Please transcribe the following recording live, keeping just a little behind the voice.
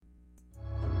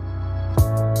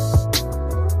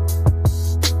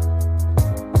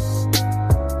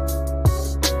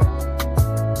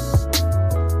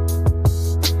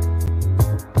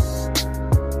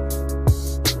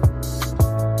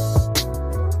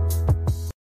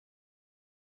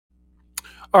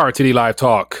RTD Live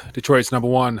Talk, Detroit's number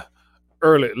one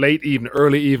early evening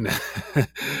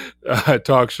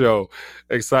talk show.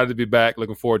 Excited to be back.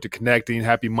 Looking forward to connecting.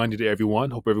 Happy Monday to everyone.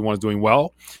 Hope everyone's doing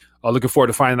well. Looking forward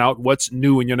to finding out what's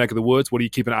new in your neck of the woods. What are you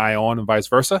keeping an eye on, and vice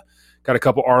versa. Got a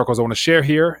couple articles I want to share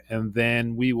here, and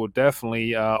then we will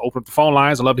definitely open up the phone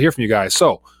lines. I'd love to hear from you guys.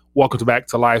 So welcome back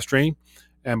to live stream.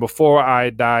 And before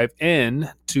I dive in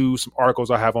to some articles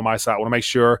I have on my side, I want to make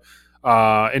sure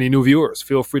any new viewers,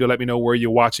 feel free to let me know where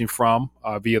you're watching from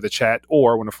via the chat,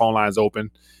 or when the phone line's open,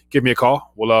 give me a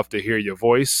call. We'll love to hear your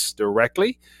voice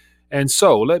directly. And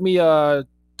so let me do a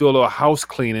little house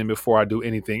cleaning before I do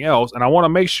anything else. And I want to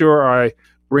make sure I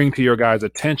bring to your guys'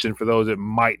 attention, for those that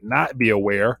might not be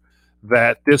aware,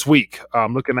 that this week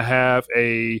I'm looking to have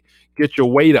a Get Your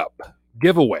Weight Up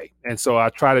giveaway. And so I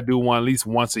try to do one at least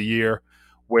once a year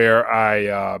where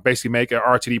I basically make an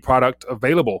RTD product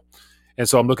available. And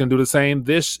so I'm looking to do the same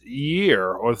this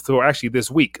year, or actually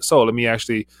this week. So let me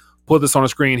actually put this on the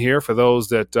screen here for those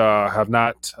that have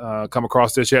not come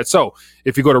across this yet. So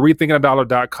if you go to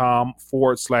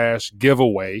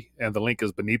rethinkingthedollar.com/giveaway, and the link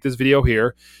is beneath this video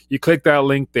here, you click that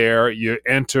link there, you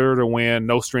enter to win,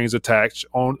 no strings attached.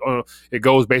 It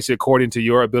goes basically according to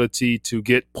your ability to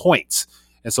get points.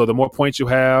 And so the more points you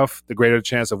have, the greater the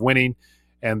chance of winning.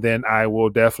 And then I will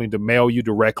definitely mail you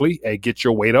directly a Get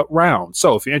Your Weight Up round.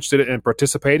 So if you're interested in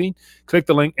participating, click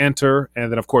the link, enter,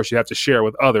 and then, of course, you have to share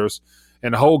with others.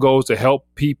 And the whole goal is to help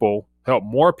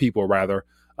more people,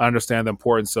 understand the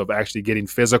importance of actually getting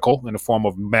physical in the form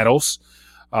of medals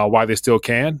while they still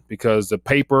can, because the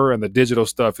paper and the digital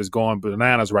stuff is going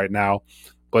bananas right now,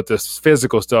 but the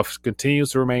physical stuff continues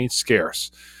to remain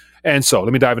scarce. And so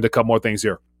let me dive into a couple more things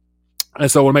here. And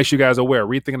so we'll make sure you guys are aware,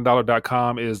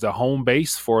 rethinkingthedollar.com is the home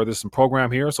base for this program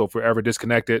here. So if we're ever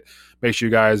disconnected, make sure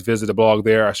you guys visit the blog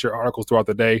there. I share articles throughout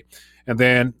the day. And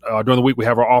then during the week, we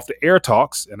have our off-the-air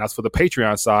talks, and that's for the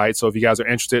Patreon side. So if you guys are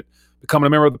interested in becoming a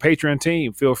member of the Patreon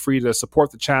team, feel free to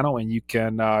support the channel, and you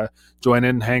can join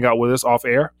in and hang out with us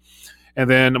off-air. And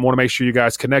then I want to make sure you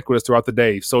guys connect with us throughout the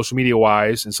day, social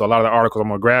media-wise. And so a lot of the articles I'm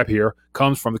going to grab here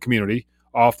comes from the community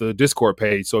off the Discord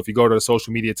page. So if you go to the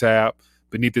social media tab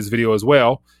beneath this video as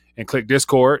well and click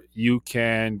Discord, you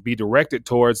can be directed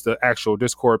towards the actual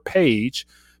Discord page,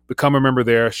 become a member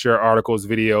there, share articles,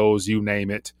 videos, you name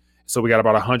it. So we got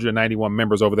about 191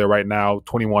 members over there right now,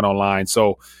 21 online.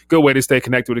 So good way to stay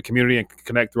connected with the community and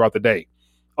connect throughout the day.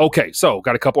 Okay, so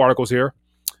got a couple articles here,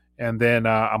 and then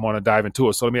I'm going to dive into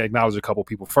it. So let me acknowledge a couple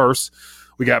people first.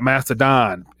 We got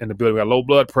Mastodon in the building. We got Low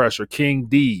Blood Pressure, King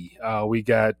D. We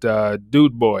got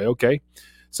Dude Boy. Okay.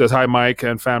 Says, hi, Mike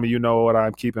and family. You know what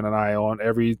I'm keeping an eye on.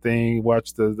 Everything.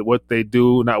 Watch what they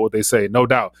do, not what they say. No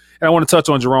doubt. And I want to touch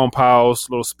on Jerome Powell's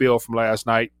little spiel from last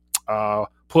night. I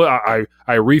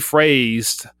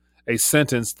rephrased a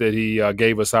sentence that he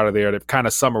gave us out of there that kind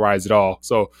of summarized it all.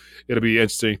 So it'll be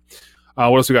interesting.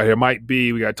 What else we got here? Mike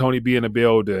B. We got Tony B in the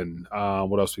building.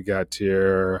 What else we got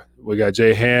here? We got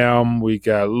Jay Ham. We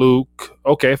got Luke.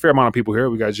 Okay, a fair amount of people here.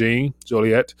 We got Jean,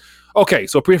 Joliet. Okay,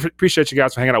 so appreciate you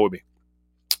guys for hanging out with me.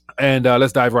 And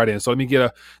let's dive right in. So let me get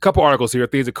a couple articles here,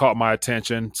 things that caught my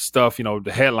attention, stuff,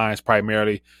 the headlines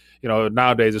primarily.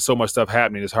 Nowadays there's so much stuff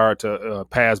happening. It's hard to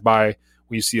pass by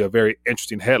when you see a very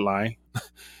interesting headline.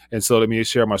 And so let me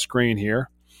share my screen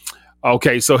here.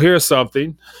 Okay, so here's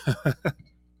something.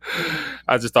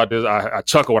 I just thought this, I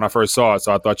chuckled when I first saw it,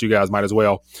 so I thought you guys might as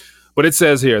well. But it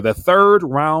says here, the third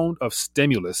round of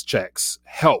stimulus checks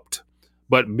helped,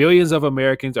 but millions of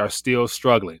Americans are still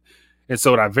struggling. And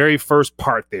so that very first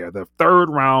part there, the third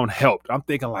round helped. I'm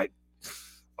thinking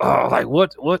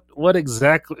what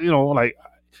exactly,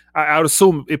 I would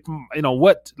assume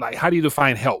how do you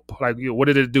define help? What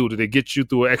did it do? Did it get you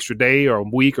through an extra day or a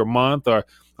week or month? Or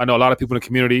I know a lot of people in the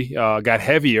community got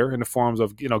heavier in the forms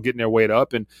of, getting their weight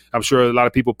up. And I'm sure a lot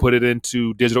of people put it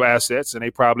into digital assets, and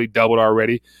they probably doubled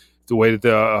already the way that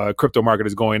the crypto market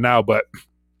is going now. But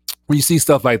when you see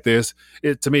stuff like this,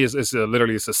 to me, it's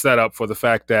a setup for the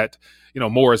fact that,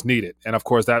 more is needed. And of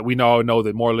course, that we all know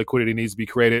that more liquidity needs to be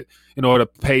created in order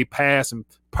to pay past and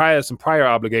prior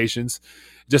obligations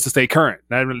just to stay current.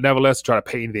 Nevertheless, try to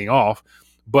pay anything off.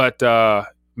 But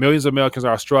millions of Americans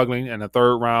are struggling, and the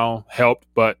third round helped,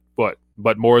 but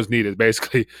more is needed,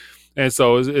 basically. And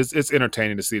so it's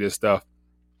entertaining to see this stuff.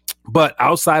 But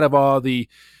outside of all the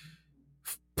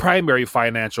primary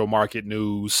financial market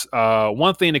news,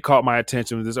 one thing that caught my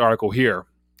attention with this article here,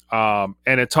 and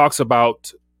it talks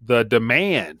about the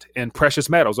demand in precious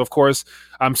metals. Of course,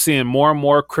 I'm seeing more and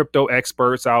more crypto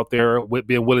experts out there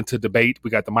being willing to debate.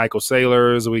 We got the Michael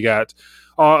Saylors, we got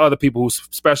all other people who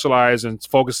specialize in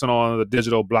focusing on the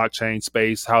digital blockchain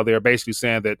space, how they're basically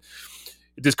saying that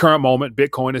at this current moment,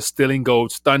 Bitcoin is still in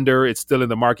gold's thunder. It's still in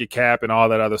the market cap and all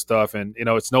that other stuff. And,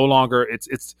 it's no longer,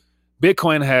 it's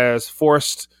Bitcoin has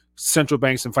forced central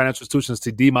banks and financial institutions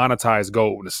to demonetize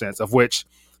gold in a sense, of which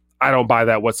I don't buy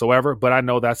that whatsoever. But I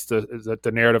know that's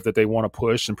the narrative that they want to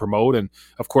push and promote. And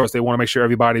of course, they want to make sure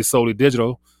everybody's solely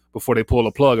digital before they pull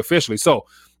the plug officially. So,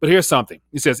 but here's something.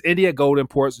 He says, India gold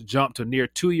imports jump to near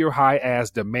 2-year high as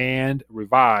demand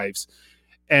revives.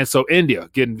 And so India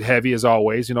getting heavy as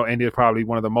always. India is probably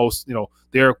one of the most,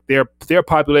 their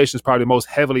population is probably the most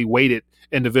heavily weighted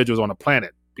individuals on the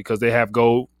planet because they have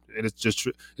gold. And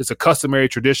it's a customary,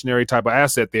 traditionary type of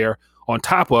asset there. On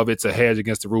top of it's a hedge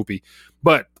against the rupee.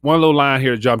 But one little line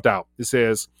here jumped out. It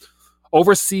says,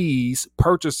 overseas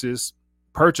purchases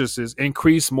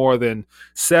increased more than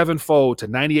sevenfold to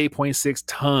 98.6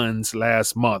 tons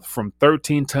last month from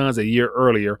 13 tons a year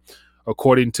earlier,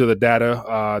 according to the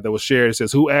data that was shared. It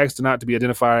says, who asked not to be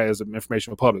identified as an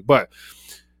information public. But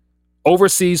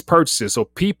overseas purchases, so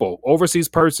overseas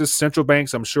purchases, central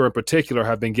banks, I'm sure in particular,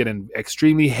 have been getting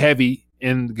extremely heavy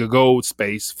in the gold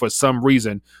space for some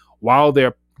reason while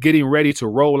they're getting ready to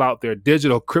roll out their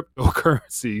digital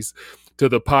cryptocurrencies to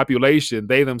the population.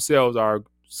 They themselves are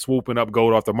swooping up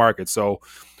gold off the market. So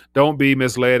don't be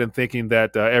misled in thinking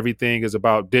that everything is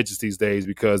about digits these days,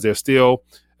 because there's still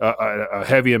a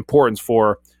heavy importance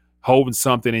for holding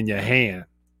something in your hand.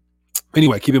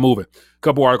 Anyway, keep it moving. A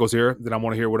couple articles here that I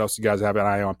want to hear what else you guys have an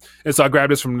eye on. And so I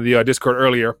grabbed this from the Discord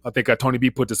earlier. I think Tony B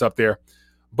put this up there.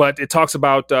 But it talks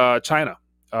about China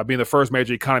being the first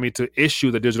major economy to issue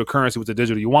the digital currency with the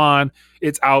digital yuan.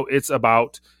 It's out. It's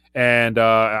about. And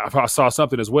I saw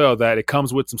something as well that it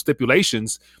comes with some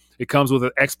stipulations. It comes with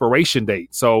an expiration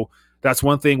date. So that's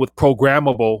one thing with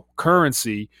programmable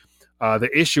currency. The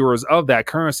issuers of that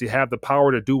currency have the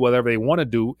power to do whatever they want to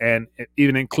do, and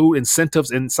even include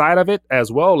incentives inside of it,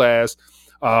 as well as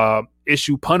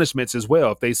issue punishments as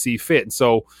well if they see fit. And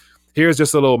so here's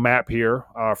just a little map here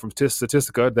from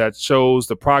Statistica that shows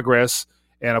the progress.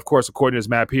 And of course, according to this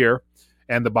map here,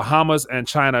 and the Bahamas and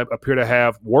China appear to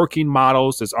have working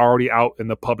models that's already out in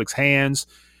the public's hands.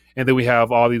 And then we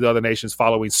have all these other nations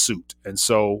following suit. And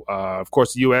so, of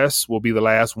course, the U.S. will be the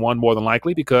last one, more than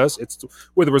likely, because it's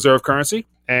with a reserve currency.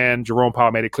 And Jerome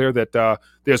Powell made it clear that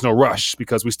there's no rush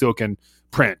because we still can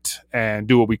print and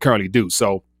do what we currently do.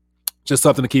 So just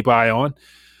something to keep an eye on.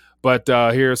 But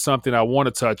here's something I want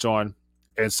to touch on.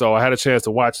 And so I had a chance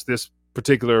to watch this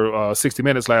particular 60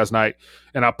 Minutes last night.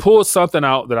 And I pulled something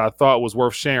out that I thought was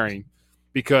worth sharing,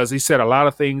 because he said a lot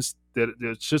of things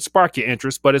that should spark your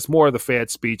interest, but it's more of the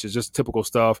Fed speech. It's just typical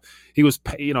stuff. He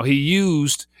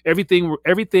used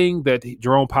everything that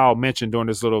Jerome Powell mentioned during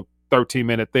this little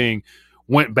 13-minute thing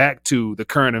went back to the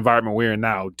current environment we're in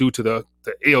now due to the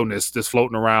illness that's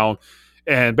floating around,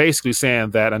 and basically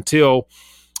saying that until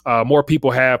more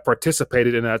people have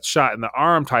participated in that shot in the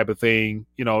arm type of thing,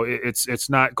 it's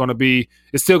not going to be,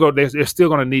 they're still going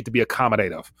to need to be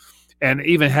accommodative. And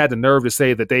even had the nerve to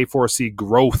say that they foresee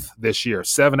growth this year,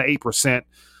 7 to 8%,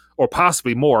 or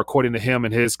possibly more, according to him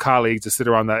and his colleagues to sit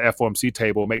around the FOMC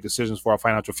table and make decisions for our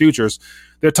financial futures.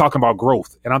 They're talking about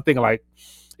growth. And I'm thinking, like,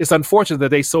 it's unfortunate that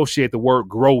they associate the word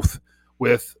growth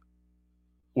with,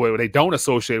 well, they don't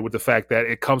associate it with the fact that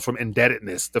it comes from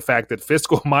indebtedness, the fact that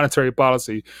fiscal monetary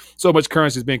policy, so much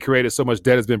currency has been created, so much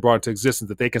debt has been brought into existence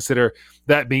that they consider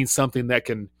that means something that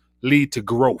can lead to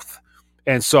growth.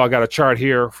 And so I got a chart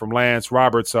here from Lance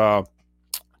Roberts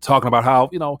talking about how,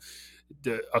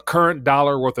 a current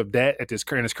dollar worth of debt in its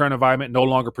current environment no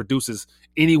longer produces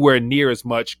anywhere near as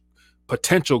much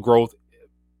potential growth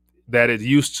that it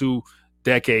used to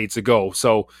decades ago.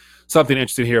 So something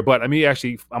interesting here. But I'm going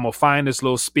to find this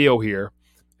little spiel here,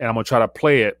 and I'm going to try to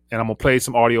play it, and I'm going to play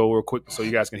some audio real quick so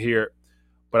you guys can hear it.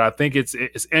 But I think it's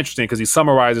interesting because he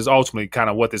summarizes ultimately kind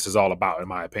of what this is all about, in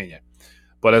my opinion.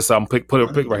 But let's put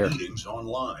a pic right here. Meetings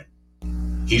online.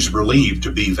 He's relieved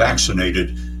to be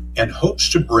vaccinated and hopes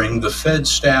to bring the Fed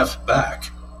staff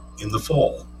back in the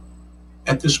fall.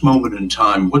 At this moment in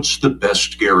time, what's the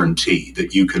best guarantee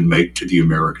that you can make to the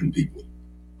American people?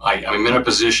 I'm in a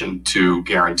position to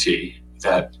guarantee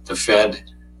that the Fed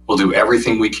will do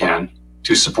everything we can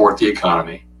to support the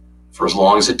economy for as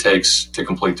long as it takes to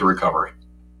complete the recovery.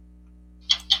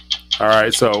 All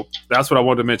right, so that's what I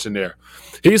wanted to mention there.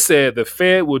 He said the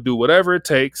Fed will do whatever it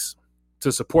takes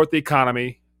to support the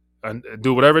economy and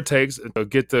do whatever it takes to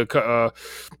get to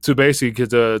basically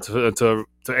get to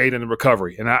aid in the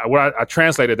recovery. And I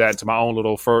translated that into my own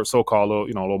little so-called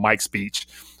little Mike speech,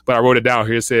 but I wrote it down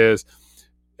here. It says,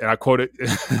 and I quote it: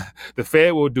 "The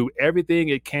Fed will do everything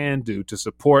it can do to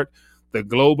support the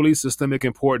globally systemic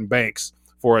important banks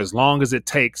for as long as it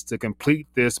takes to complete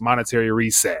this monetary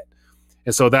reset."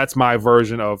 And so that's my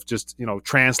version of just,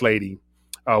 translating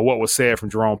what was said from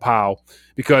Jerome Powell,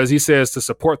 because he says to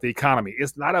support the economy.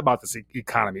 It's not about the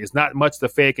economy. It's not much the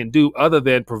Fed can do other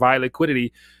than provide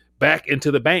liquidity back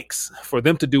into the banks for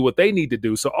them to do what they need to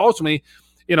do. So ultimately,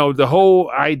 the whole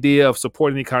idea of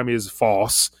supporting the economy is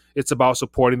false. It's about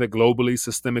supporting the globally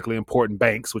systemically important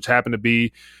banks, which happen to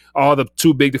be all the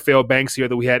too big to fail banks here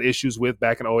that we had issues with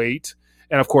back in '08.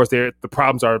 And of course, the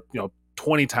problems are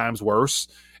 20 times worse.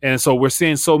 And so we're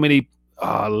seeing so many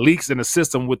leaks in the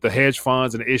system with the hedge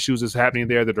funds and the issues that's happening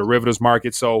there, the derivatives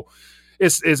market. So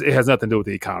it has nothing to do with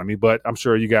the economy, but I'm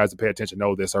sure you guys that pay attention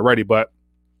know this already. But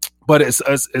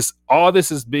it's all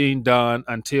this is being done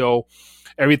until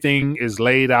everything is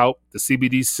laid out. The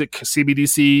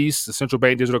CBDCs, the central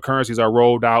bank digital currencies, are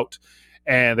rolled out,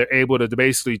 and they're able to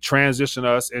basically transition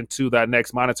us into that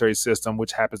next monetary system,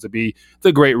 which happens to be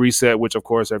the Great Reset, which, of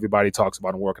course, everybody talks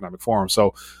about in World Economic Forum.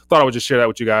 So thought I would just share that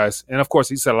with you guys. And, of course,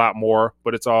 he said a lot more,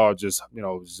 but it's all just,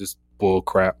 just bull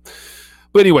crap.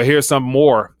 But anyway, here's some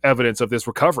more evidence of this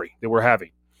recovery that we're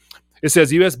having. It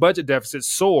says U.S. budget deficit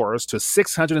soars to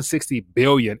 $660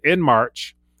 billion in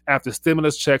March after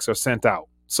stimulus checks are sent out.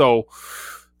 So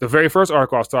the very first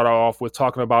article I'll start off with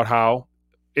talking about how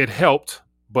it helped,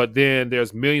 but then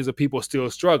there's millions of people still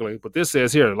struggling. But this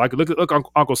says here, like, look,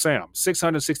 Uncle Sam,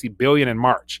 $660 billion in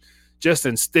March, just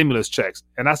in stimulus checks.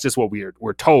 And that's just what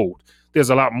we're told. There's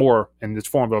a lot more in this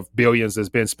form of billions that's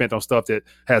been spent on stuff that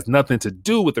has nothing to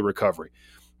do with the recovery.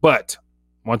 But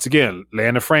once again,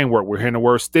 laying the framework, we're hearing the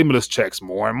word stimulus checks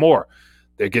more and more.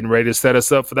 They're getting ready to set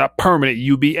us up for that permanent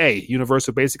UBA,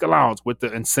 Universal Basic Allowance, with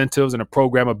the incentives and the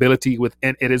programmability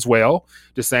within it as well.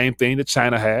 The same thing that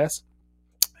China has.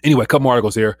 Anyway, a couple more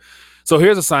articles here. So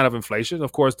here's a sign of inflation.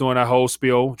 Of course, during that whole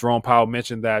spiel, Jerome Powell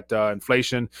mentioned that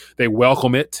inflation, they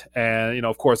welcome it. And,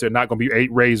 of course, they're not going to be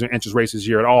raising interest rates this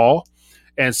year at all.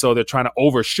 And so they're trying to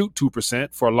overshoot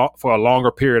 2% for a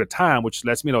longer period of time, which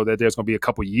lets me know that there's going to be a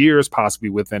couple years possibly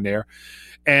within there.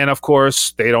 And, of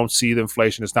course, they don't see the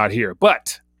inflation. It's not here,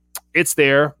 but it's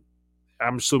there.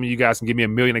 I'm assuming you guys can give me a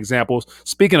million examples.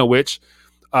 Speaking of which,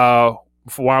 while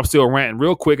I'm still ranting,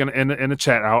 real quick in the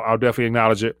chat, I'll definitely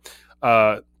acknowledge it.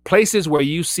 Places where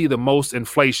you see the most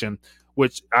inflation,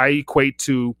 which I equate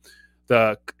to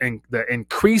the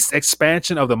increased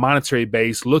expansion of the monetary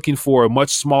base, looking for a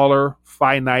much smaller,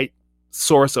 finite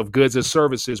source of goods and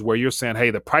services, where you're saying,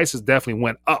 hey, the prices definitely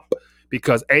went up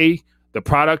because the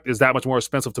product is that much more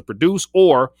expensive to produce,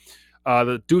 or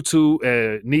due to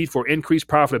a need for increased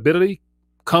profitability,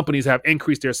 companies have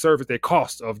increased their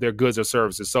cost of their goods or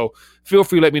services. So feel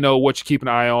free to let me know what you keep an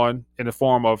eye on in the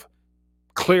form of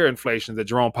clear inflation that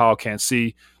Jerome Powell can't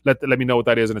see. Let me know what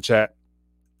that is in the chat.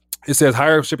 It says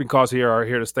higher shipping costs here are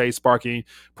here to stay, sparking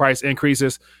price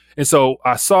increases. And so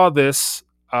I saw this,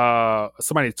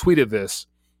 somebody tweeted this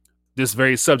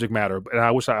very subject matter, and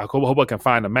I hope I can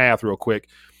find the math real quick.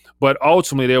 But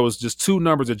ultimately, there was just two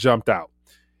numbers that jumped out.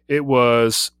 It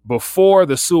was before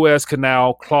the Suez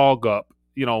Canal clog up,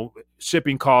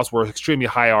 shipping costs were extremely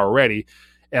high already.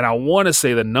 And I want to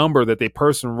say the number that the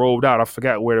person rolled out, I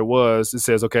forgot where it was. It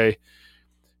says, okay.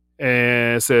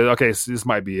 And it says, okay, so this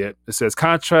might be it. It says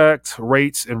contract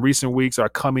rates in recent weeks are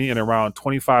coming in around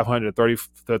 $2,500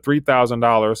 to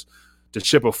 $3,000 to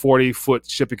ship a 40-foot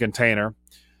shipping container,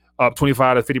 up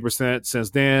 25 to 50% since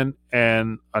then.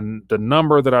 And the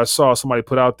number that I saw somebody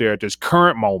put out there at this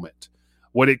current moment,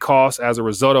 what it costs as a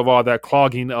result of all that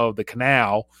clogging of the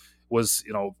canal was,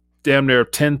 damn near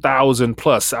 10,000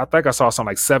 plus. I think I saw something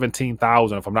like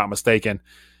 17,000, if I'm not mistaken,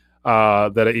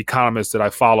 that an economist that I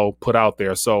follow put out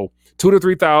there. So 2,000 to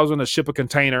 3,000 to ship a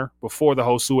container before the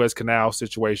whole Suez Canal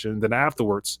situation. Then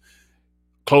afterwards,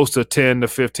 close to 10 to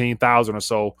 15,000 or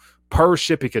so per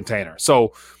shipping container.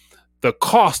 So the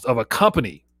cost of a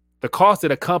company, the cost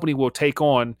that a company will take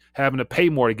on having to pay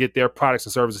more to get their products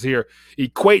and services here,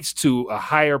 equates to a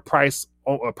higher price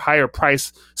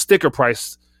sticker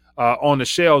price on the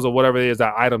shelves or whatever it is,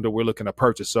 that item that we're looking to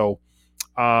purchase. So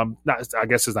I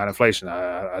guess it's not inflation.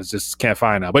 I just can't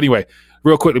find out. But anyway,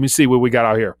 real quick, let me see what we got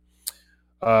out here.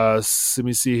 Let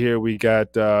me see here. We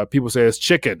got people say it's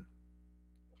chicken.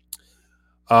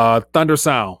 Thunder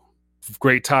Sound.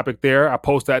 Great topic there. I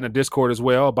post that in the Discord as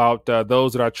well about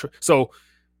those that are so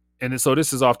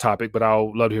this is off topic, but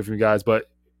I'll love to hear from you guys.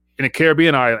 But in the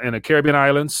Caribbean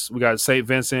islands, we got St.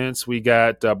 Vincent's, we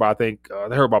got I think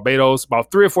they heard Barbados,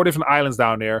 about 3 or 4 different islands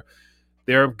down there.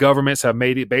 Their governments have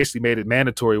made it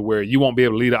mandatory where you won't be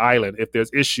able to leave the island if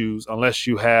there's issues unless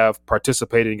you have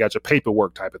participated and got your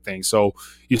paperwork type of thing. So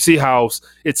you see how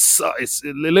it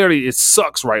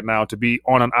sucks right now to be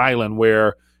on an island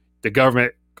where the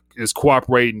government is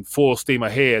cooperating full steam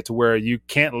ahead to where you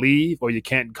can't leave or you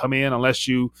can't come in unless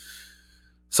you.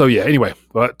 So yeah, anyway,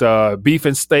 but beef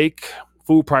and steak,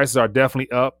 food prices are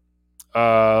definitely up.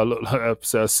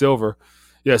 Silver.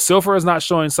 Yeah, silver is not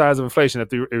showing signs of inflation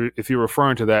if you're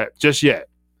referring to that just yet.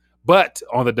 But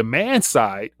on the demand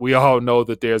side, we all know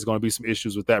that there's going to be some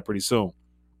issues with that pretty soon.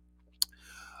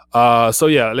 So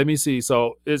yeah, let me see.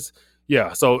 So so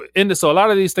a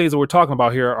lot of these things that we're talking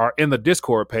about here are in the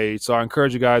Discord page. So I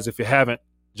encourage you guys, if you haven't,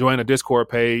 join the Discord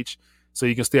page so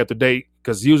you can stay up to date,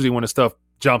 because usually when the stuff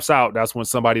jumps out, that's when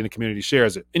somebody in the community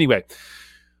shares it. Anyway,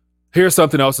 here's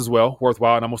something else as well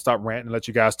worthwhile, and I'm gonna stop ranting and let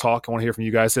you guys talk. I want to hear from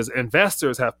you guys. It says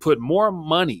investors have put more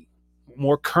money,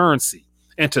 more currency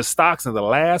into stocks in the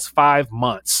last 5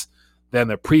 months than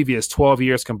the previous 12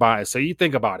 years combined. So you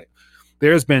think about it.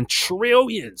 There's been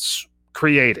trillions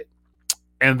created.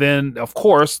 And then, of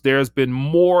course, there's been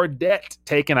more debt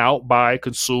taken out by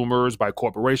consumers, by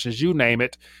corporations, you name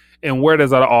it. And where does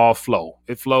that all flow?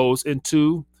 It flows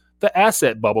into the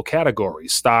asset bubble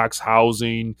categories, stocks,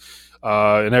 housing,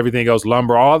 and everything else,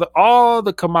 lumber. All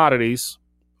the commodities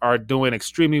are doing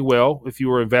extremely well if you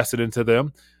were invested into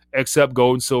them, except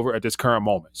gold and silver at this current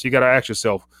moment. So you got to ask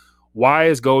yourself, why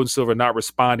is gold and silver not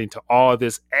responding to all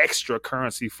this extra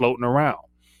currency floating around?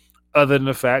 Other than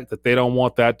the fact that they don't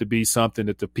want that to be something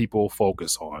that the people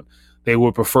focus on. They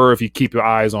would prefer if you keep your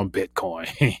eyes on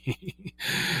Bitcoin.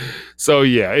 So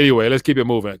yeah, anyway, let's keep it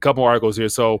moving. A couple articles here.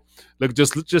 So look,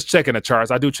 just checking the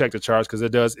charts. I do check the charts because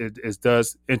it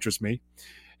does interest me.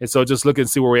 And so just look and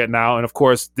see where we're at now. And of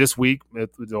course, this week,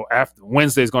 after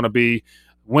Wednesday is going to be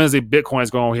Bitcoin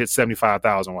is going to hit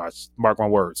 75,000. Watch, mark my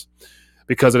words,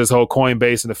 because of this whole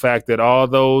Coinbase and the fact that all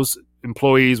those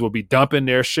employees will be dumping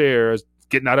their shares,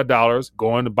 getting out of dollars,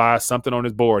 going to buy something on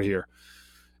this board here.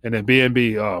 And then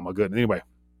BNB, oh my goodness. Anyway,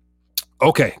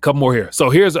 okay, a couple more here. So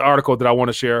here's the article that I want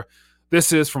to share.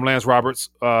 This is from Lance Roberts,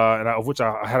 which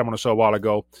I had him on the show a while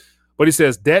ago. But he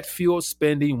says debt-fueled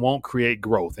spending won't create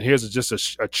growth. And here's just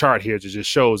a chart here that just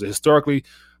shows that historically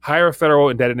higher federal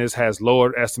indebtedness has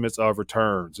lowered estimates of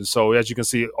returns. And so as you can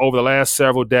see, over the last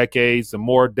several decades, the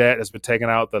more debt has been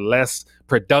taken out, the less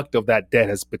productive that debt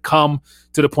has become,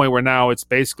 to the point where now it's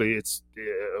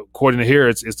according to here,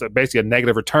 it's basically a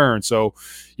negative return. So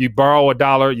you borrow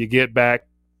 $1, you get back,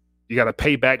 you got to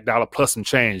pay back $1 plus some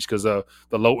change because the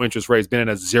low interest rate's been in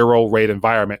a zero rate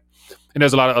environment. And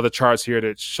there's a lot of other charts here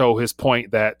that show his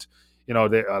point that,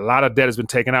 a lot of debt has been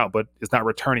taken out, but it's not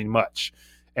returning much.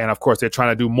 And of course, they're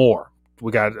trying to do more.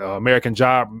 We got American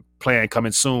Job Plan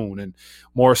coming soon, and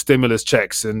more stimulus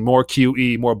checks and more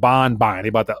QE, more bond buying. They're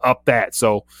about to up that.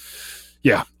 So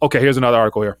yeah. Okay. Here's another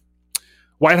article here.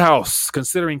 White House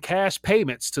considering cash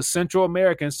payments to Central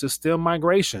Americans to stem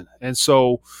migration. And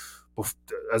so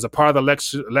as a part of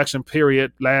the election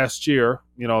period last year,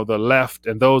 the left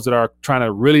and those that are trying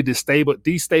to really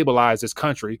destabilize this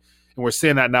country. And we're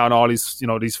seeing that now in all these,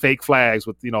 these fake flags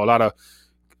with, a lot of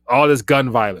all this gun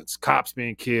violence, cops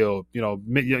being killed,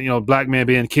 black men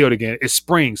being killed again. It's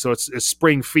spring. So it's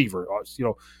spring fever.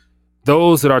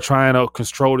 Those that are trying to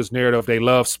control this narrative, they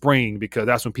love spring because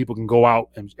that's when people can go out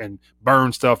and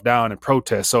burn stuff down and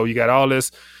protest. So you got all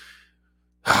this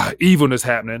evilness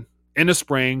happening in the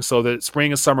spring, so that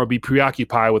spring and summer will be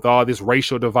preoccupied with all this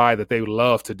racial divide that they would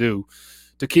love to do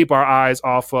to keep our eyes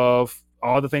off of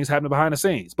all the things happening behind the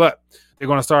scenes. But they're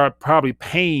going to start probably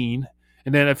paying.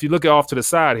 And then if you look off to the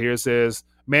side here, it says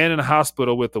man in the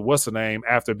hospital with the what's the name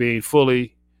after being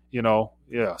fully,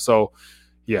 So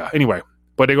yeah, anyway.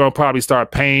 But they're going to probably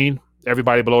start paying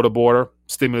everybody below the border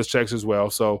stimulus checks as well.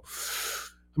 So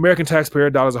American taxpayer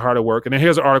dollars are hard at work. And then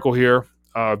here's an article here,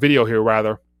 video here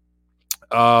rather,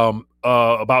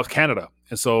 about Canada.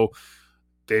 And so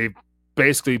they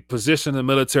basically positioned the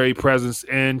military presence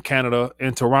in Canada,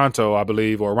 in Toronto, I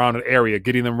believe, or around an area,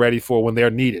 getting them ready for when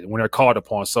they're needed, when they're called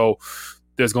upon. So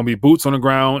there's going to be boots on the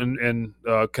ground in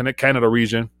Canada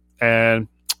region. And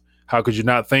how could you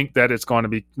not think that it's going to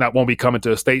be won't be coming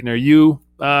to a state near you?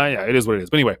 Yeah, it is what it is.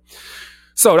 But anyway,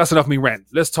 so that's enough of me ranting.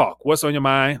 Let's talk. What's on your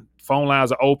mind? Phone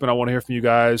lines are open. I want to hear from you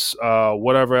guys.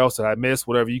 Whatever else that I missed,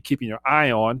 whatever you keeping your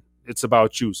eye on, it's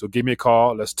about you. So give me a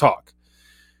call. Let's talk.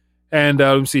 And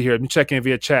let me see here. Let me check in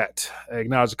via chat. I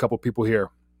acknowledge a couple people here.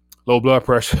 Low blood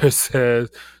pressure says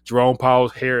Jerome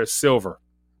Powell's hair is silver.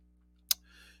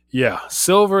 Yeah,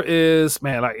 silver is,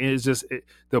 man, it's just,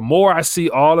 the more I see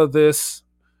all of this,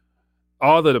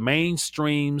 all of the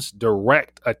mainstream's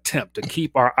direct attempt to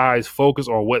keep our eyes focused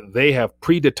on what they have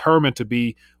predetermined to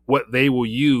be what they will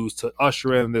use to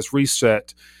usher in this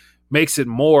reset makes it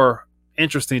more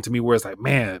interesting to me, where it's like,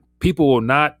 man, people will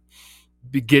not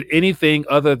get anything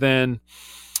other than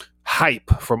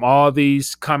hype from all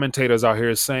these commentators out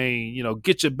here saying,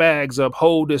 get your bags up,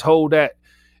 hold this, hold that.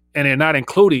 And they're not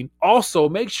including, also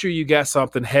make sure you got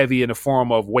something heavy in the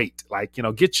form of weight, like,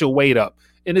 get your weight up.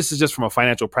 And this is just from a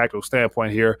financial practical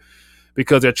standpoint here,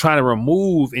 because they're trying to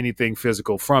remove anything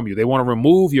physical from you. They want to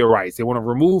remove your rights. They want to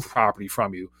remove property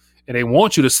from you. And they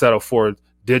want you to settle for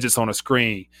digits on a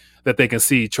screen that they can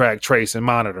see, track, trace, and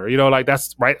monitor. Like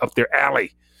that's right up their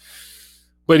alley.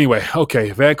 But anyway,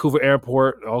 okay, Vancouver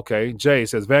Airport. Okay, Jay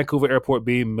says Vancouver Airport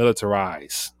being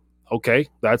militarized. Okay,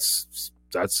 that's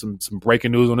some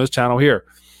breaking news on this channel here.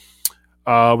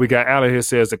 We got Alan here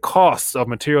says the costs of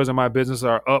materials in my business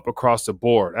are up across the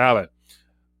board. Alan,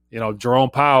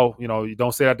 Jerome Powell, you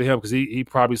don't say that to him because he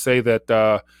probably say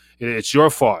that it's your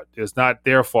fault. It's not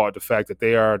their fault. The fact that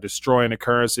they are destroying the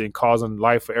currency and causing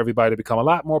life for everybody to become a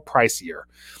lot more pricier.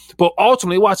 But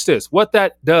ultimately, watch this. What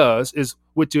that does is,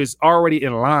 which is already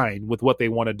in line with what they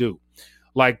want to do.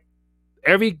 Like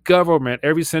every government,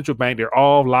 every central bank, they're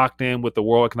all locked in with the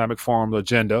World Economic Forum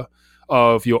agenda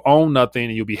of you'll own nothing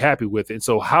and you'll be happy with it. And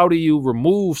so how do you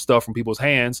remove stuff from people's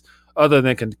hands other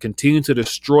than continue to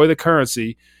destroy the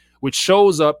currency, which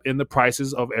shows up in the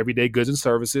prices of everyday goods and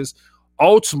services,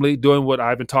 ultimately doing what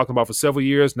I've been talking about for several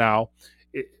years now,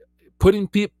 putting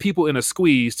people in a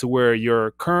squeeze to where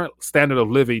your current standard of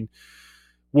living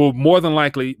will more than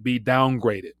likely be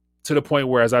downgraded to the point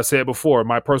where, as I said before,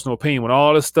 my personal opinion, when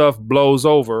all this stuff blows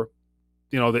over,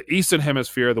 the Eastern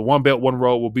Hemisphere, the One Belt, One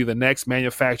Road will be the next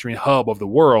manufacturing hub of the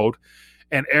world,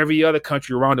 and every other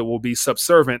country around it will be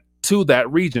subservient to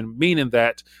that region, meaning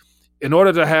that in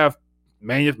order to have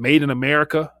made in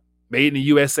America, made in the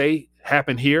USA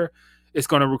happen here, it's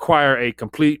going to require a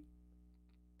complete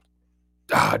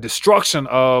destruction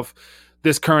of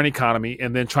this current economy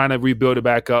and then trying to rebuild it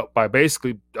back up by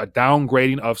basically a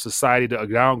downgrading of society, a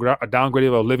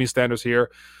downgrading of living standards here,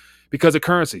 because the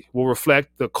currency will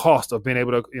reflect the cost of being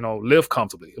able to, live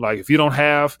comfortably. Like if you don't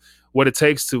have what it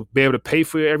takes to be able to pay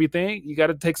for everything, you got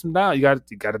to take some down. You got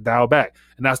to dial back.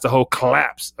 And that's the whole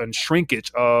collapse and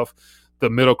shrinkage of the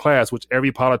middle class, which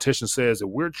every politician says that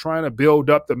we're trying to build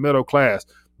up the middle class.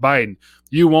 Biden,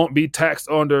 you won't be taxed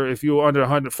if you're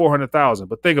under 400,000.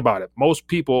 But think about it. Most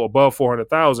people above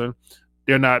 400,000,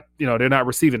 they're not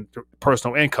receiving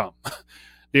personal income.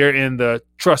 They're in the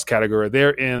trust category. They're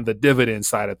in the dividend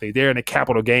side of things. They're in the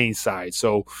capital gain side.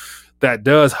 So that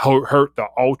does hurt the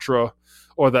ultra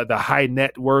or the high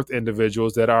net worth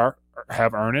individuals that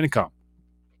have earned income.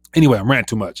 Anyway, I'm ranting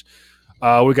too much.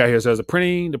 We got here says the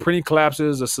printing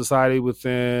collapses a society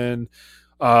within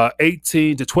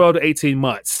 18 to 12 to 18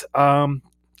 months.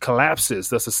 Collapses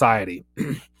the society.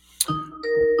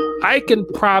 I can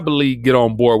probably get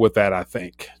on board with that, I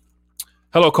think.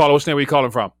 Hello, caller. What's your name? Where you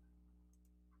calling from?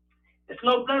 It's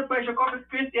low blood pressure, Corpus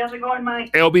Christi. How's it going,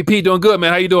 Mike? LBP, doing good,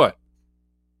 man. How you doing?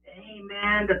 Hey,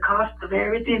 man, the cost of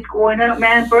everything's going up,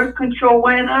 man. Birth control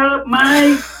went up,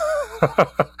 Mike.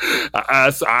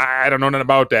 I don't know nothing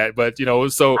about that, but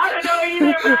so I don't know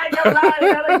either, Mike. I'm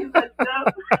lying. I don't use that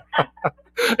stuff.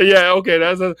 Yeah, okay,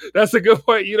 that's a good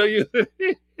point.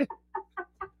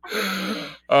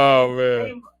 Oh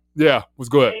man, yeah, was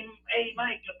good. Hey,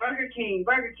 Mike, Burger King.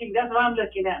 That's what I'm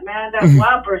looking at, man. That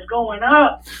Whopper's going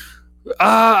up.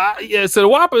 Yeah. So the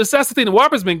Whoppers, that's the thing. The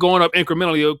Whopper's been going up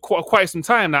incrementally quite some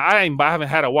time now. I haven't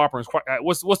had a Whopper in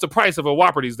what's the price of a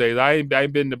Whopper these days? I ain't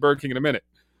been to Burger King in a minute.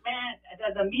 Man,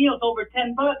 the meal's over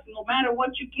 $10, no matter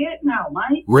what you get now,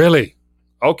 Mike. Really?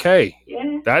 Okay.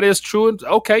 Yeah. That is true.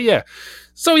 Okay, yeah.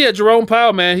 So yeah, Jerome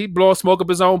Powell, man, he blowing smoke up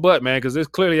his own butt, man, because it's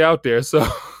clearly out there. So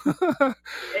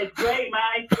it's great,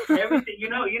 Mike. Everything,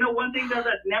 one thing that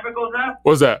never goes up.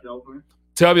 What's that? Silver.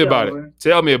 Tell me about it.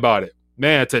 Tell me about it.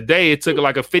 Man, today it took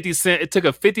like a 50 cent. It took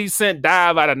a 50-cent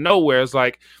dive out of nowhere. It's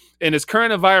like in this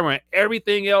current environment,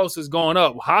 everything else is going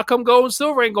up. How come gold and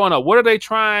silver ain't going up? What are they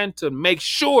trying to make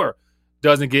sure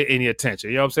doesn't get any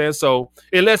attention? You know what I'm saying? So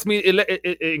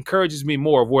it encourages me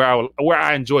more of where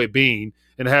I enjoy being,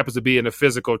 and it happens to be in the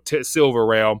physical silver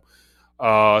realm.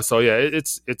 So yeah,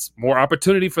 it's more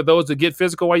opportunity for those to get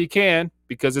physical while you can,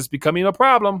 because it's becoming a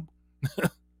problem.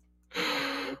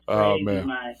 Oh man!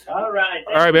 Mike. All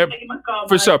right, man. Call,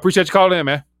 for sure, appreciate you calling in,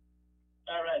 man.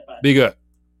 All right, bye. Be good.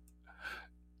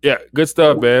 Yeah, good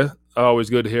stuff, man. Always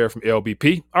good to hear from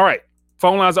LBP. All right,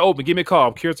 phone lines are open. Give me a call.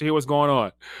 I'm curious to hear what's going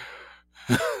on.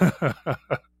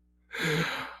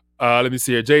 Let me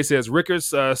see here. Jay says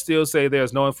Rickards still say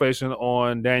there's no inflation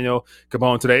on Daniel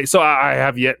Gabon today. So I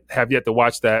have yet to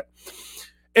watch that.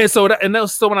 And so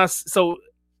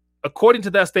according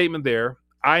to that statement there,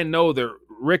 I know that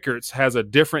Rickards has a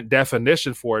different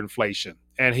definition for inflation,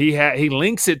 and he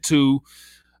links it to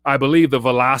I believe, the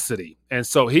velocity. And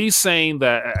so he's saying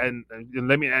that,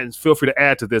 and feel free to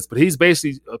add to this, but he's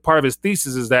basically, part of his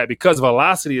thesis is that because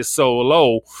velocity is so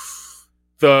low,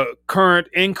 the current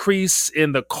increase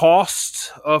in the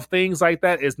cost of things like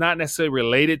that is not necessarily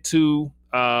related to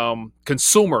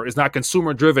consumer. It's not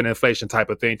consumer driven inflation type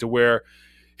of thing, to where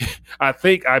I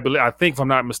think if I'm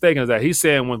not mistaken, is that he's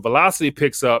saying when velocity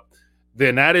picks up,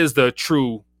 then that is the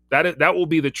true, that will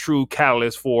be the true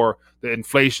catalyst for the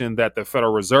inflation that the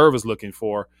Federal Reserve is looking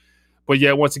for. But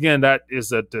yet, once again,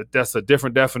 that's a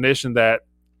different definition that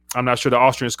I'm not sure the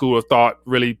Austrian school of thought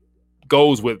really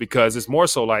goes with, because it's more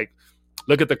so like,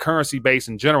 look at the currency base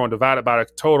in general and divide it by the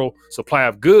total supply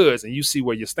of goods, and you see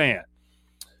where you stand.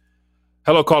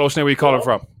 Hello, Carlos. Where are you calling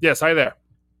from? Yes, hi there.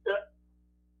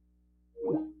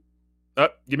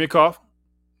 Give me a call.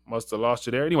 Must have lost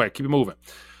you there. Anyway, keep it moving.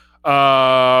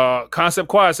 Concept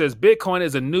Quad says Bitcoin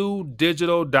is a new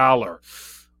digital dollar.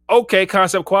 Okay,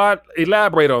 Concept Quad,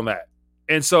 elaborate on that.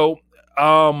 And so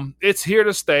it's here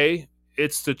to stay.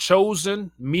 It's the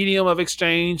chosen medium of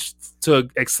exchange to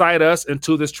excite us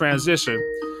into this transition.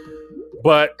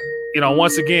 But,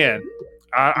 once again,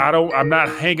 I'm not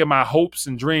hanging my hopes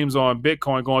and dreams on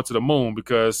Bitcoin going to the moon,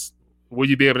 because will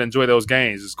you be able to enjoy those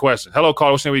gains is the question. Hello,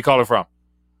 Carlos. Where are you calling from?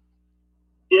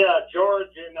 Yeah, George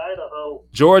in Idaho.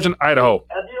 George in Idaho.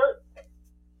 Have you heard?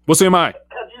 What's in your mind?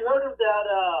 Have you heard of that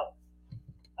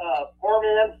poor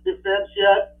man's defense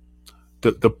yet?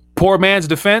 The poor man's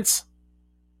defense?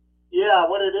 Yeah,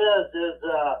 what it is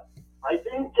I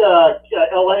think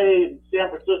L.A. and San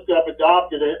Francisco have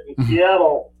adopted it, and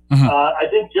Seattle, I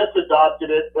think, just adopted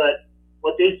it. But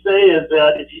what they say is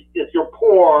that if you're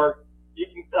poor, you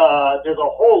can. There's a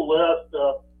whole list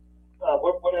of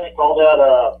what do they call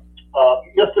that?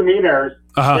 Misdemeanors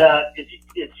that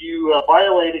if you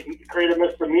violate it, you can create a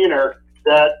misdemeanor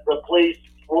that the police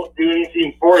won't do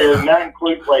anything for you, and that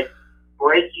includes like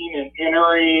breaking and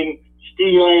entering,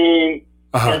 stealing,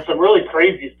 and some really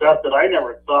crazy stuff that I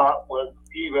never thought was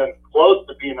even close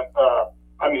to being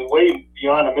way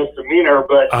beyond a misdemeanor.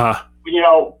 But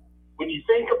when you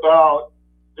think about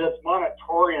this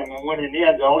moratorium and when it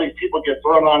ends, and all these people get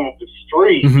thrown on the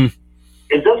street,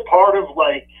 is this part of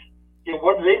like,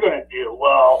 what are they going to do?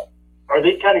 Well, are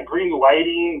they kind of green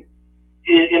lighting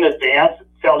in advance and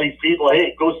tell these people,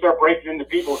 hey, go start breaking into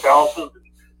people's houses, and,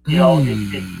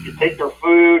 you take their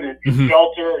food and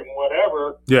shelter and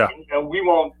whatever, and we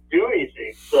won't do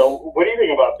anything. So what do you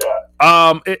think about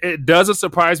that? It doesn't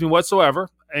surprise me whatsoever.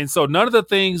 And so none of the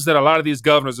things that a lot of these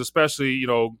governors, especially,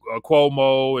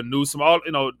 Cuomo and Newsom,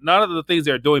 none of the things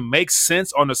they're doing make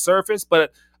sense on the surface,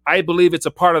 but I believe it's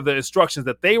a part of the instructions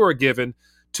that they were given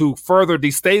to further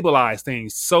destabilize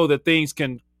things so that things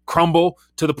can crumble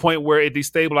to the point where it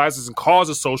destabilizes and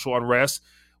causes social unrest,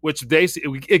 which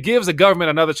it gives the government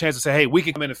another chance to say, hey, we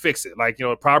can come in and fix it. Like,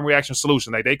 problem, reaction,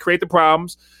 solution. Like, they create the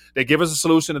problems, they give us a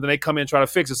solution, and then they come in and try to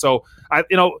fix it. So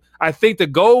I think the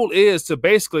goal is to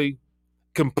basically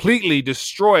completely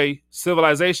destroy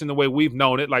civilization the way we've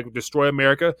known it, like destroy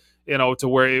America, to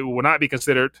where it will not be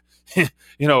considered,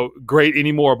 great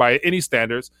anymore by any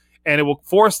standards. And it will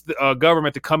force the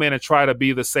government to come in and try to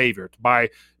be the savior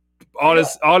by all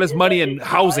this money and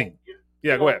housing.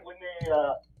 Go ahead. When they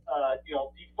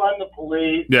defund the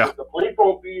police, the police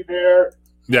won't be there.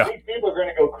 Yeah. These people are going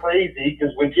to go crazy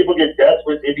because when people get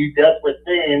desperate, they do desperate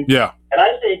things. Yeah. And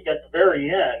I think at the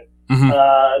very end,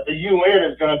 the UN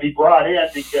is going to be brought in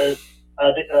because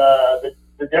the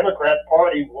Democrat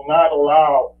Party will not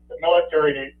allow the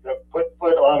military to put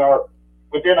foot on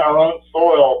within our own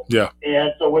soil. Yeah.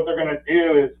 And so what they're going to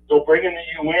do is they'll bring in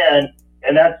the UN,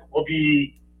 and that will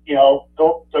be, they'll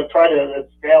try to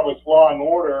establish law and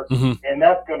order, and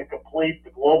that's going to complete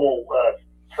the global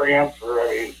transfer.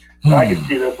 I mean, I can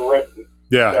see this written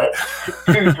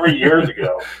 2-3 years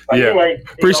ago. But anyway,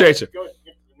 appreciate you. Go to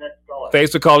the next caller.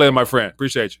 Thanks for calling in, my friend.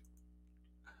 Appreciate you.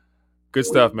 Good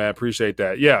stuff, man. Appreciate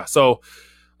that. Yeah. So,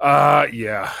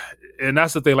 and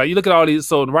that's the thing. Like, you look at all these.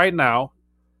 So right now,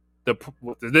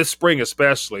 this spring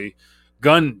especially,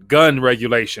 gun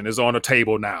regulation is on the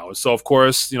table now. So of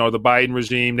course, the Biden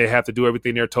regime, they have to do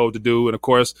everything they're told to do. And of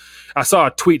course, I saw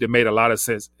a tweet that made a lot of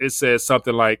sense. It says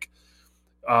something like,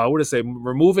 what did it say?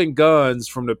 Removing guns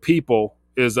from the people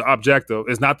is the objective.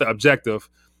 Is not the objective.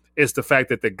 It's the fact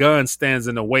that the gun stands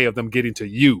in the way of them getting to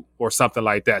you, or something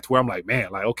like that. Where I'm like, man,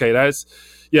 like, okay, that's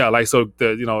so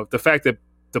the fact that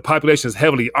the population is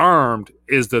heavily armed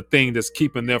is the thing that's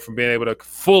keeping them from being able to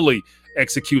fully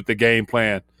execute the game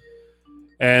plan.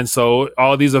 And so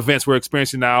all these events we're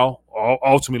experiencing now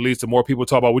ultimately leads to more people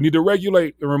talk about we need to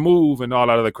regulate and remove and all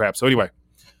that other crap. So anyway,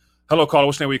 hello, caller.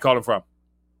 What's your name? Where you calling from?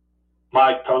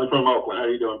 Mike, Tony from Oakland. How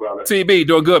you doing, brother? CB,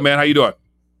 doing good, man. How you doing?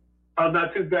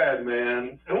 Not too bad,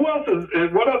 man. And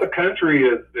what other country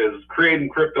is creating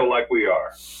crypto like we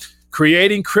are?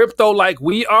 Creating crypto like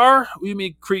we are? What do you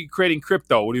mean creating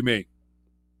crypto? What do you mean?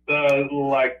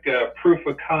 Proof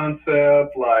of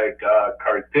concept, like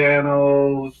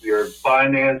Cardano, your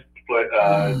Binance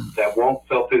that won't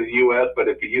sell to the U.S., but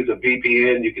if you use a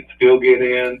VPN, you can still get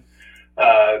in.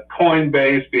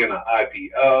 Coinbase being an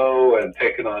IPO and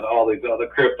taking on all these other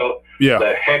crypto. Yeah.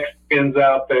 The hex spins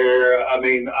out there. I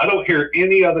mean, I don't hear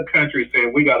any other country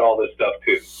saying we got all this stuff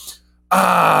too.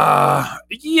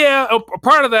 Yeah. A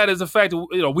part of that is the fact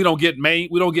that we don't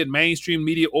get mainstream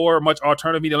media or much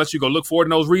alternative media unless you go look for it in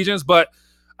those regions. But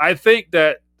I think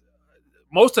that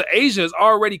most of Asia is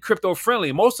already crypto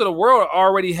friendly. Most of the world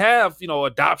already have,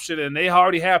 adoption, and they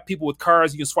already have people with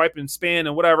cards you can swipe and spend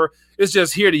and whatever. It's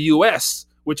just here the US,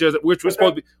 which we're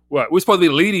supposed to be we're supposed to be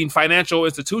leading financial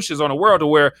institutions on the world to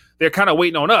where they're kind of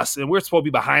waiting on us and we're supposed to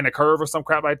be behind the curve or some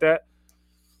crap like that.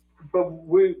 But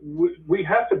we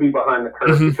have to be behind the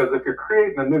curve because if you're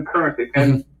creating a new currency,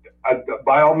 and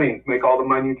by all means make all the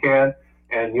money you can,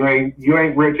 and you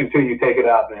ain't rich until you take it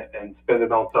out and spend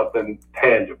it on something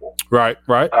tangible. Right.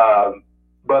 I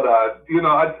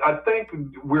think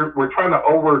we're trying to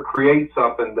over create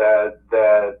something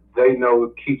that they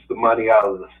know keeps the money out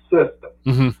of the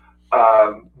system.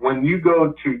 When you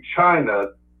go to China,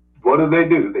 what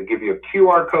do? They give you a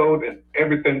QR code and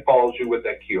everything follows you with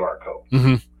that QR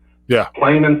code. Yeah.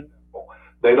 Plain and simple.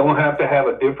 They don't have to have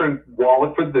a different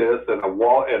wallet for this and a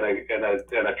wallet and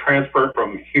a transfer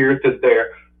from here to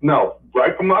there. No,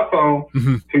 right from my phone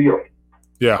to yours.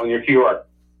 Yeah. On your QR.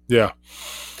 Yeah.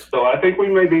 So I think we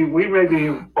may be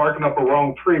barking up a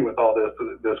wrong tree with all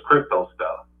this crypto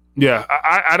stuff. Yeah,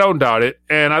 I don't doubt it,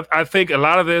 and I think a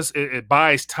lot of this it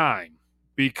buys time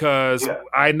because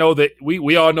I know that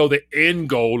we all know the end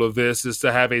goal of this is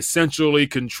to have a centrally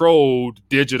controlled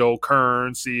digital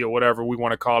currency or whatever we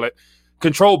want to call it,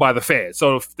 controlled by the Fed.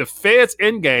 So the Fed's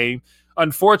end game,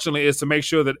 unfortunately, is to make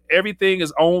sure that everything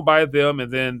is owned by them,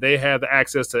 and then they have the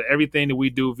access to everything that we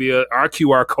do via our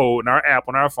QR code and our app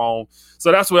on our phone.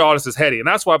 So that's where all this is heading, and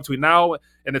that's why between now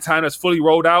and the time that's fully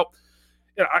rolled out,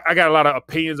 I got a lot of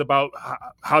opinions about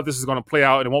how this is going to play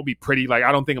out, and it won't be pretty. Like,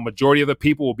 I don't think a majority of the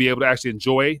people will be able to actually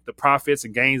enjoy the profits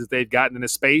and gains that they've gotten in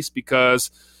this space because,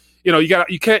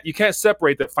 you can't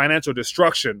separate the financial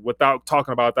destruction without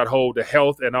talking about the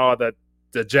health and all the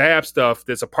jab stuff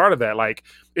that's a part of that. Like,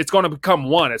 it's going to become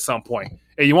one at some point,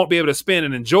 and you won't be able to spend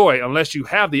and enjoy unless you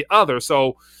have the other.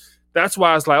 So that's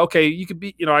why it's like, okay, you could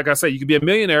be, like I said, you could be a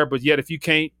millionaire, but yet if you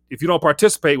don't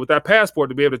participate with that passport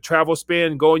to be able to travel,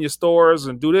 spend, go in your stores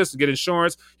and do this and get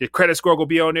insurance, your credit score will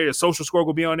be on there, your social score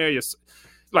will be on there.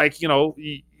 I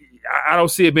don't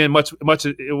see it being much,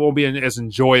 it won't be as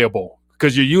enjoyable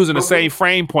because you're using the same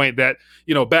frame point that,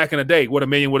 back in the day, what $1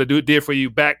 million would have did for you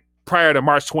back prior to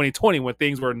March 2020 when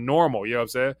things were normal. You know what I'm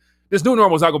saying? This new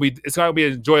normal is not going to be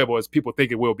as enjoyable as people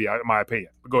think it will be, in my opinion.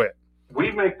 But go ahead. We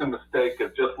make the mistake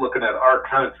of just looking at our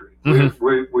country.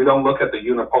 We don't look at the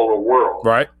unipolar world.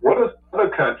 Right. What are other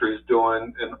countries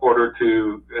doing in order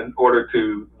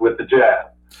to with the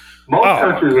jab? Most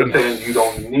countries are saying you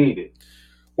don't need it.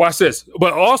 Watch this.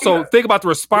 But also think about the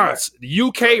response. The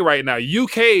UK right now.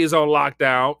 UK is on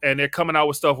lockdown, and they're coming out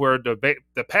with stuff where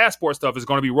the passport stuff is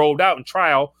going to be rolled out in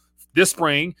trial this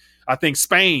spring. I think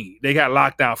Spain, they got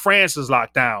locked down. France is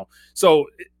locked down. So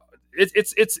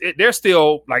they're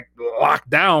still like locked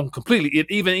down completely.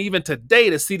 Even today,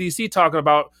 the CDC talking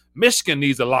about Michigan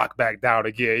needs to lock back down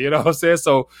again. You know what I'm saying?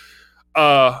 So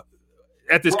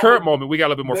at this current moment, we got a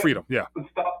little bit more freedom. Yeah.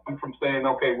 Stop them from saying,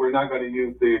 okay, we're not going to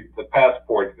use the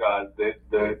passport, the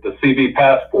CV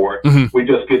passport. We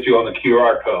just get you on the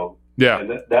QR code. Yeah.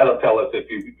 And that'll tell us if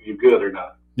you're good or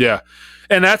not. Yeah.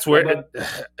 And that's where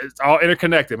it's all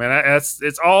interconnected, man.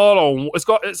 It's all going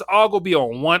to be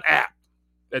on one app.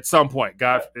 At some point,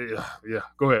 God, yeah.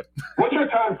 Go ahead. What's your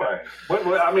time frame?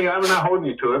 I'm not holding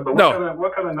you to it, but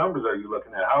what kind of numbers are you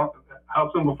looking at?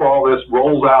 How soon before all this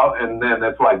rolls out, and then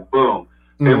it's like boom,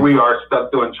 here we are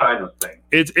stuck doing China's thing.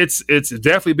 It's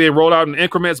definitely being rolled out in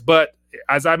increments, but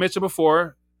as I mentioned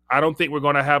before, I don't think we're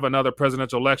going to have another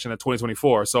presidential election in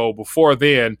 2024. So before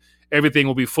then, everything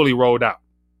will be fully rolled out,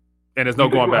 and there's no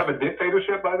going back. Will have a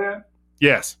dictatorship by then?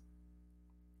 Yes.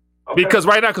 Okay. Because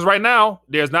right now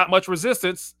there's not much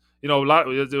resistance.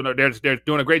 They're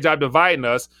doing a great job dividing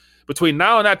us. Between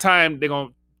now and that time,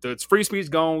 it's free speech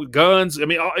gone, guns. I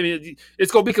mean,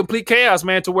 it's gonna be complete chaos,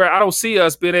 man. To where I don't see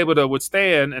us being able to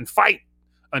withstand and fight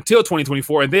until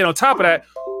 2024. And then on top of that,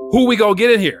 who we gonna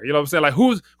get in here? You know what I'm saying? Like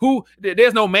who?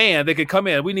 There's no man that can come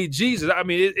in. We need Jesus. I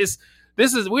mean,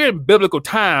 we're in biblical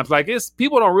times. Like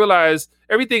people don't realize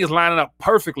everything is lining up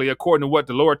perfectly according to what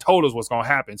the Lord told us was going to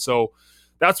happen. So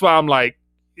that's why I'm like,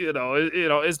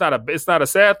 it's not a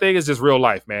sad thing. It's just real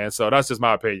life, man. So that's just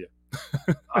my opinion.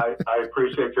 I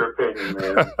appreciate your opinion,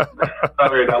 man. All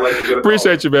right, I'll let you get it.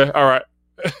 Appreciate you, man. All right.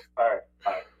 All right.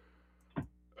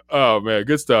 Oh man,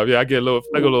 good stuff. Yeah, I get a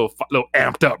little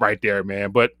amped up right there,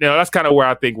 man. But that's kind of where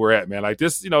I think we're at, man. Like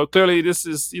this, clearly this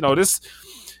is,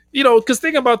 because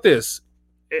think about this.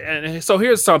 And so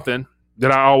here's something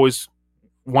that I always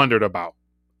wondered about.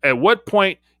 At what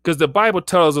point, because the Bible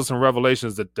tells us in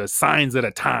Revelations that the signs of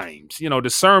the times,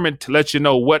 discernment to let you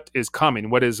know what is coming,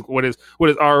 what is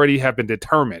already have been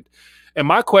determined. And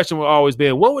my question will always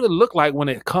be, what would it look like when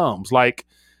it comes? Like,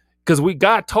 because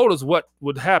God told us what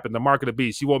would happen, the mark of the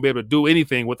beast. You won't be able to do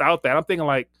anything without that. I'm thinking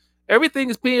like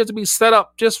everything is being to be set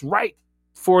up just right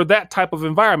for that type of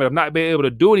environment of not being able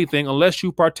to do anything unless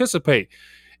you participate.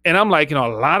 And I'm like, a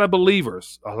lot of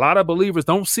believers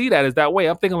don't see that as that way.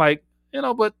 I'm thinking like,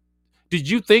 but did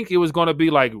you think it was going to be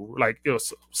like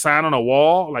sign on a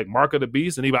wall, like mark of the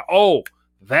beast? And he's like, oh,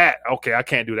 that, okay, I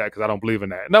can't do that because I don't believe in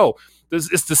that. No,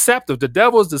 it's deceptive. The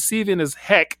devil is deceiving as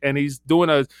heck, and he's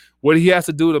doing what he has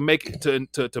to do to make it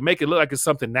to make it look like it's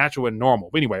something natural and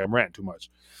normal. But anyway, I'm ranting too much.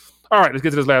 All right, let's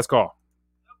get to this last call.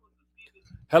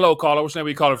 Hello, caller. Which name are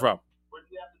you calling from?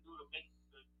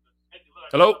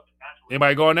 Hello?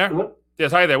 Anybody going there? Hello?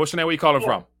 Yes, hi there. What's your name? Where you calling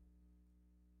from?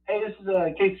 Hey, this is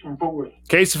Casey from Fort Worth.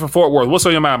 Casey from Fort Worth. What's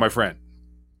on your mind, my friend?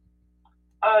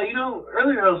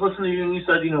 Earlier I was listening to you and you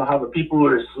said, how the people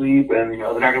are asleep and,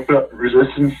 they're not going to put up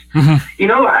resistance.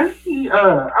 Mm-hmm.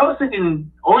 I was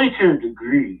thinking only to a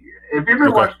degree. If you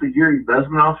ever watched the Yuri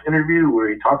Bezmenov interview where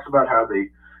he talks about how they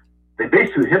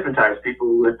basically hypnotize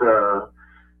people with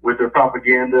their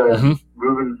propaganda, mm-hmm.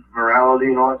 moving morality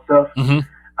and all that stuff.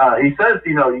 Mm-hmm. He says,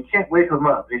 you can't wake them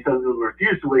up. He says they'll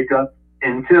refuse to wake up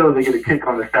until they get a kick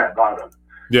on their fat bottom.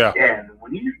 Yeah. And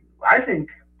I think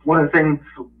one of the things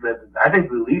that I think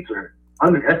the elites are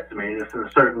underestimating this in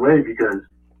a certain way, because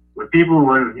when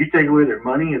you take away their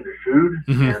money and their food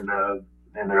mm-hmm.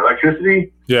 and their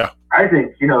electricity, yeah, I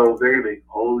think, they're going to be,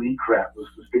 holy crap, those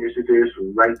conspiracy theorists were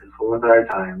right this whole entire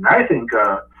time. And I think,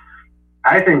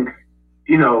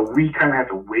 we kind of have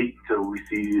to wait until we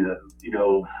see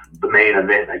the main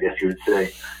event, I guess you would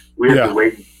say. We have to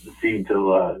wait and see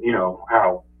until,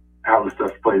 how this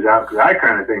stuff plays out. Because I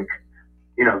kind of think,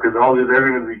 because all these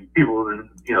people,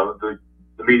 the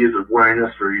medias are warning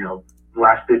us for, the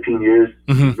last 15 years,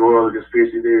 mm-hmm. ignore all the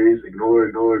conspiracy theories,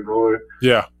 ignore.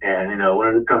 Yeah. And,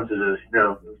 when it comes to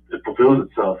it fulfills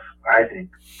itself, I think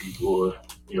people,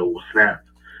 will snap.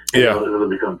 Yeah. It'll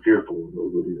become fearful.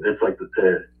 It's like the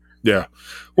TED. Yeah.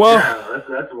 Well,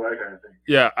 that's what I kind of think.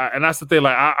 Yeah. And that's the thing.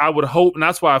 Like, I would hope, and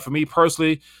that's why for me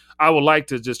personally, I would like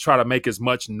to just try to make as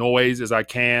much noise as I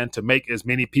can to make as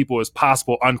many people as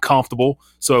possible uncomfortable.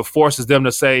 So it forces them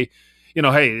to say,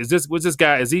 hey, what's this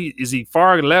guy? Is he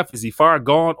far left? Is he far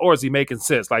gone? Or is he making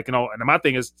sense? Like, and my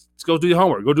thing is, just go do your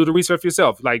homework, go do the research for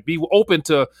yourself. Like, be open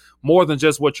to more than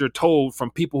just what you're told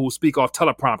from people who speak off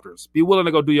teleprompters. Be willing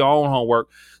to go do your own homework.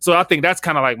 So I think that's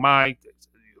kind of like my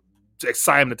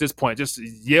excitement at this point. Just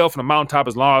yell from the mountaintop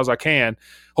as long as I can,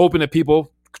 hoping that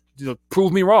people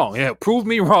prove me wrong. Yeah, prove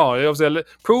me wrong. You know what I'm saying?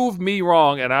 Prove me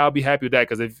wrong, and I'll be happy with that.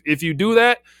 Because if you do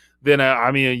that, then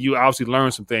you obviously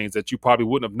learn some things that you probably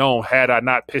wouldn't have known had I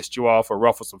not pissed you off or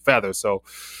ruffled some feathers. So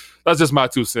that's just my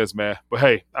 2 cents, man. But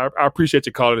hey, I appreciate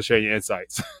you calling to share your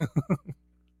insights.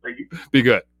 Thank you. Be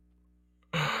good.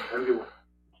 Have a good one.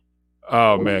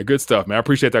 Oh man, good stuff, man. I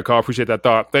appreciate that call. Appreciate that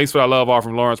thought. Thanks for that love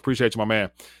offering, Lawrence. Appreciate you, my man.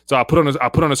 So I put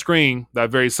on the screen that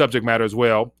very subject matter as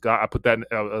well. I put that.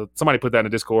 Somebody put that in the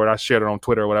Discord. I shared it on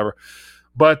Twitter or whatever.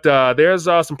 But there's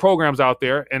some programs out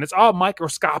there, and it's all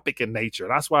microscopic in nature.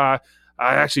 That's why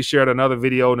I actually shared another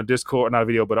video in the Discord, not a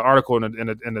video, but an article in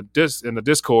the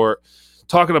Discord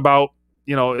talking about,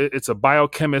 it's a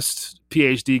biochemist,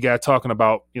 PhD guy talking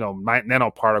about,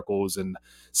 nanoparticles and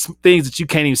things that you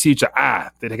can't even see with your eye,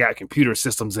 that they got computer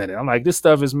systems in it. I'm like, this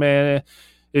stuff is, man,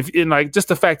 just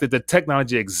the fact that the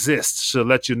technology exists should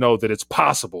let you know that it's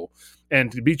possible.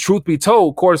 And to be truth be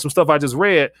told, according to some stuff I just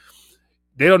read,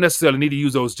 they don't necessarily need to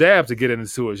use those jabs to get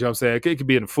into it. You know what I'm saying? It could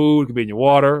be in the food, it could be in your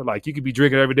water. Like, you could be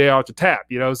drinking every day out your tap.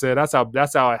 You know what I'm saying?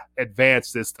 That's how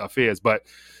advanced this stuff is. But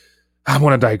I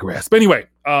want to digress. But anyway,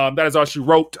 that is all she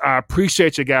wrote. I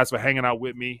appreciate you guys for hanging out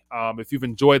with me. If you've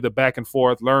enjoyed the back and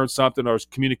forth, learned something, or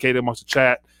communicated amongst the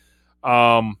chat,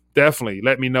 definitely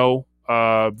let me know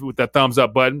with that thumbs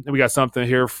up button. And we got something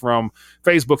here from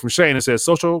Facebook from Shane. It says,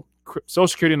 Social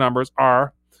security numbers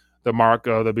are the mark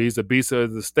of the beast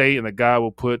of the state, and the God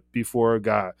will put before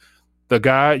God. the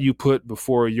God you put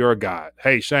before your God.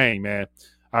 Hey, Shane, man,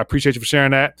 I appreciate you for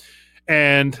sharing that.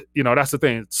 And, you know, that's the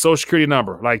thing. Social security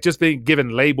number, like just being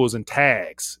given labels and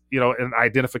tags, you know, and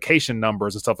identification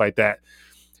numbers and stuff like that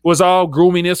was all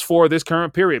groominess for this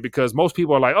current period, because most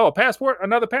people are like, oh, passport,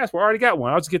 another passport. I already got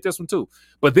one. I'll just get this one too.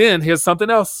 But then here's something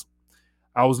else.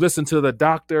 I was listening to the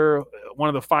doctor, one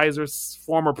of the Pfizer's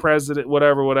former president,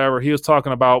 whatever. He was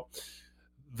talking about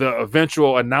the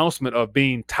eventual announcement of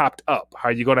being topped up, how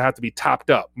you're going to have to be topped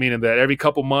up, meaning that every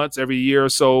couple months, every year or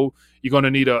so, you're going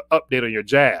to need an update on your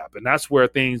jab. And that's where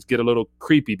things get a little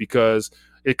creepy, because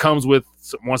it comes with,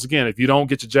 once again, if you don't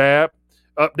get your jab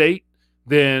update,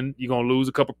 then you're going to lose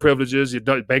a couple privileges. Your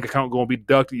bank account going to be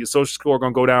deducted. Your social score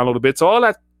going to go down a little bit. So all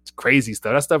that crazy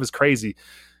stuff, that stuff is crazy.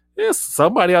 There's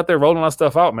somebody out there rolling that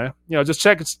stuff out, man. You know, just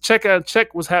check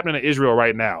what's happening in Israel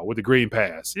right now with the Green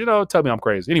Pass. You know, tell me I'm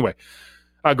crazy. Anyway,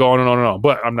 I go on and on,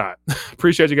 but I'm not.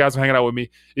 Appreciate you guys for hanging out with me.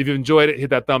 If you enjoyed it,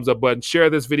 hit that thumbs up button. Share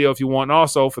this video if you want. And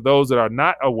also, for those that are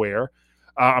not aware,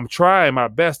 I'm trying my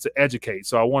best to educate.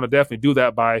 So I want to definitely do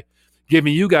that by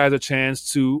giving you guys a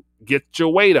chance to get your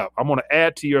weight up. I'm going to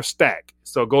add to your stack.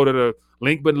 So go to the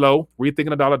link below,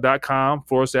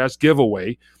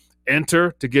 rethinkingthedollar.com/giveaway.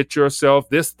 Enter to get yourself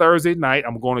this Thursday night.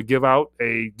 I'm going to give out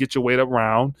a Get Your Weight Up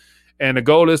round. And the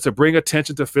goal is to bring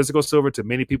attention to physical silver to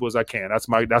many people as I can.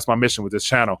 That's my mission with this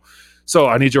channel. So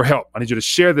I need your help. I need you to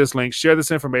share this link, share this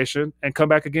information, and come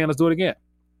back again. Let's do it again.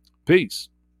 Peace.